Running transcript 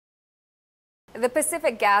The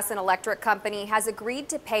Pacific Gas and Electric Company has agreed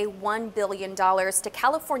to pay $1 billion to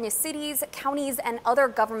California cities, counties, and other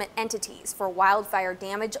government entities for wildfire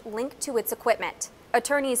damage linked to its equipment.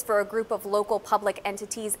 Attorneys for a group of local public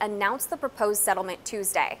entities announced the proposed settlement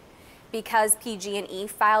Tuesday. Because PG&E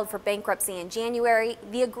filed for bankruptcy in January,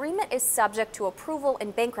 the agreement is subject to approval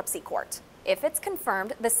in bankruptcy court. If it's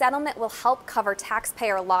confirmed, the settlement will help cover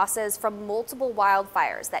taxpayer losses from multiple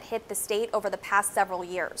wildfires that hit the state over the past several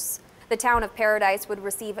years. The town of Paradise would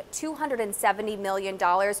receive $270 million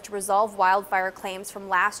to resolve wildfire claims from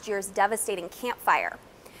last year's devastating Camp Fire.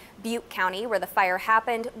 Butte County, where the fire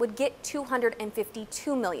happened, would get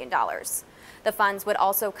 $252 million. The funds would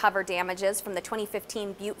also cover damages from the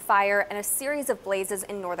 2015 Butte fire and a series of blazes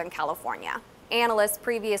in Northern California. Analysts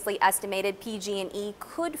previously estimated PG&E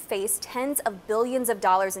could face tens of billions of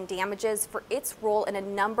dollars in damages for its role in a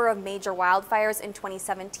number of major wildfires in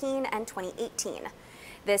 2017 and 2018.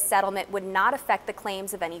 This settlement would not affect the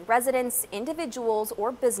claims of any residents, individuals,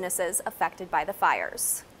 or businesses affected by the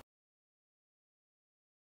fires.